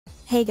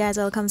Hey guys,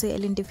 welcome to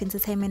Ellen Diff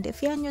Entertainment.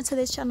 If you're new to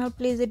this channel,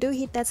 please do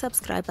hit that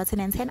subscribe button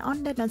and turn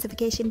on the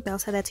notification bell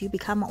so that you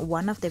become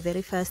one of the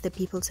very first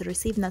people to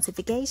receive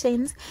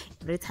notifications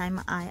every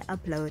time I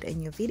upload a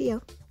new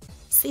video.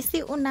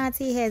 Sisi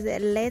Unathi has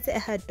let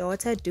her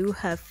daughter do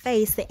her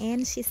face,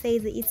 and she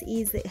says it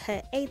is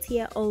her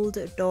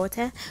 8-year-old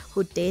daughter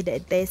who did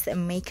this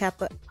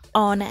makeup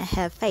on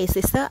her face.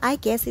 So I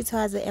guess it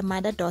was a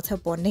mother-daughter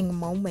bonding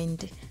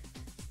moment.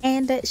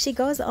 And she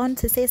goes on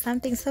to say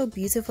something so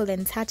beautiful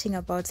and touching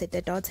about it.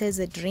 The daughter's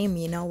dream,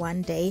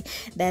 one day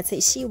that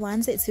she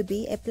wants to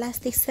be a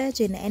plastic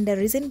surgeon. And the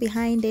reason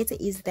behind it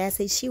is that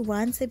she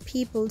wants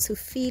people to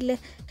feel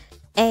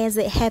as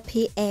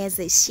happy as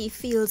she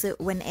feels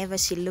whenever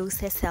she looks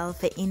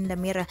herself in the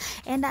mirror.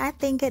 And I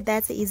think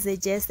that is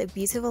just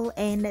beautiful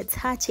and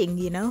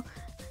touching.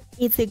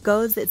 It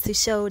goes to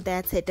show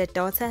that the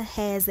daughter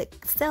has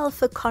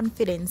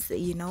self-confidence,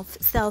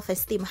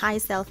 self-esteem, high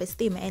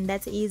self-esteem, and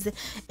that is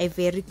a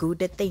very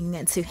good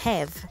thing to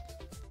have.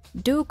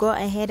 Do go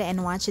ahead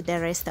and watch the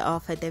rest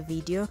of the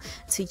video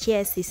to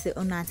hear Sisi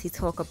Unathi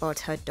talk about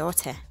her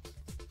daughter.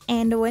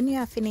 And when you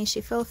are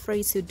finished, feel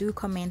free to do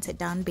comment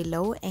down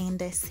below and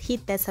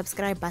hit that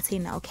subscribe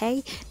button,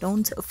 okay?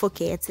 Don't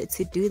forget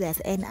to do that.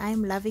 And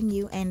I'm loving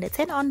you, and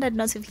turn on that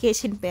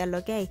notification bell,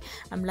 okay?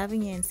 I'm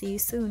loving you and see you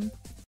soon.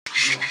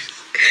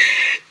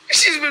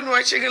 She's been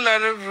watching a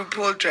lot of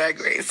RuPaul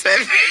Drag Race.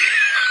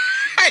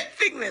 I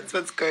think that's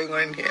what's going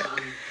on here.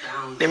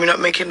 Let me not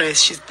make a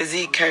noise. She's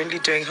busy currently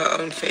doing her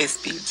own face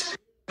beat.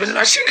 Been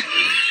watching.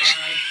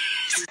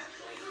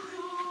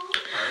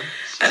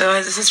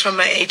 Otherwise, this is from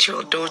my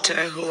 8-year-old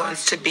daughter who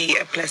wants to be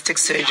a plastic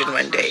surgeon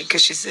one day,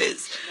 because she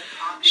says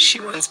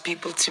she wants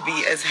people to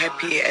be as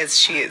happy as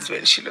she is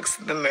when she looks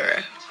in the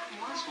mirror.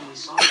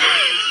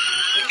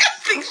 I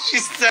think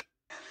she's so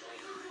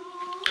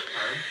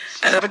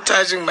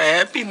sabotaging my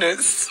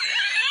happiness.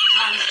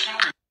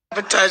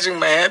 Sabotaging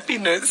my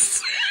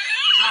happiness.